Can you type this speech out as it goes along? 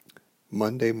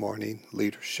Monday Morning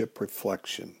Leadership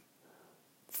Reflection.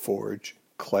 Forge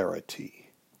Clarity.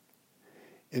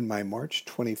 In my March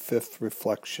 25th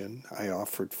reflection, I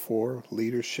offered 4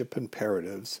 leadership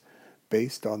imperatives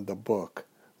based on the book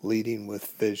Leading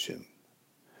with Vision.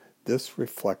 This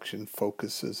reflection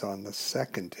focuses on the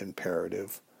second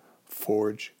imperative,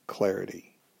 Forge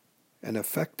Clarity. An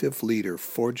effective leader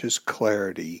forges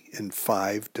clarity in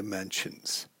 5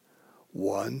 dimensions.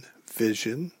 1.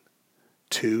 Vision.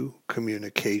 2.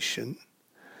 Communication.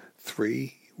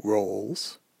 3.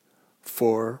 Roles.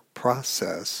 4.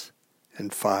 Process.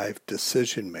 And 5.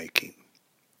 Decision-making.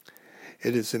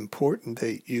 It is important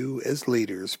that you as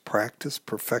leaders practice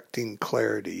perfecting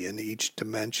clarity in each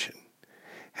dimension.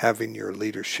 Having your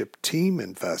leadership team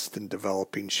invest in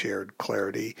developing shared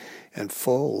clarity and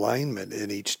full alignment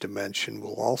in each dimension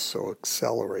will also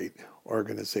accelerate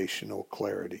organizational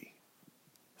clarity.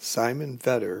 Simon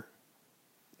Vetter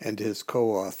and his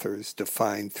co-authors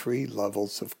define 3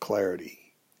 levels of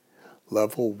clarity.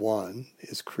 Level 1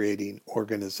 is creating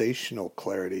organizational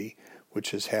clarity,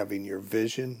 which is having your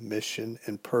vision, mission,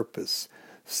 and purpose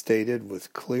stated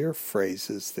with clear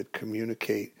phrases that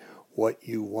communicate what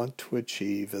you want to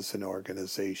achieve as an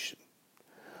organization.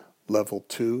 Level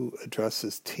 2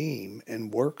 addresses team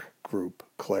and work group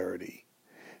clarity,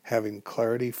 having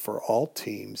clarity for all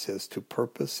teams as to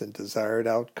purpose and desired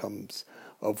outcomes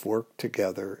of work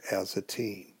together as a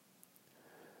team.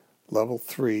 Level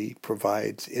 3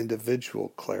 provides individual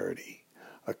clarity,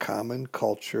 a common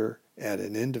culture at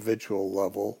an individual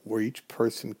level where each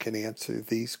person can answer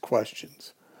these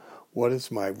questions. What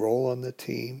is my role on the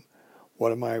team?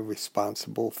 What am I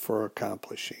responsible for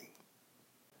accomplishing?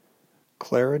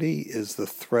 Clarity is the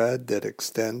thread that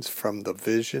extends from the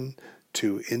vision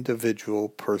to individual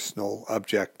personal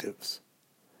objectives.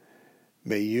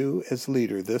 May you, as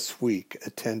leader this week,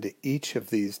 attend to each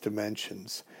of these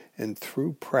dimensions and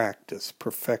through practice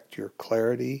perfect your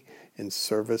clarity in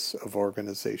service of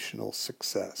organizational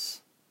success.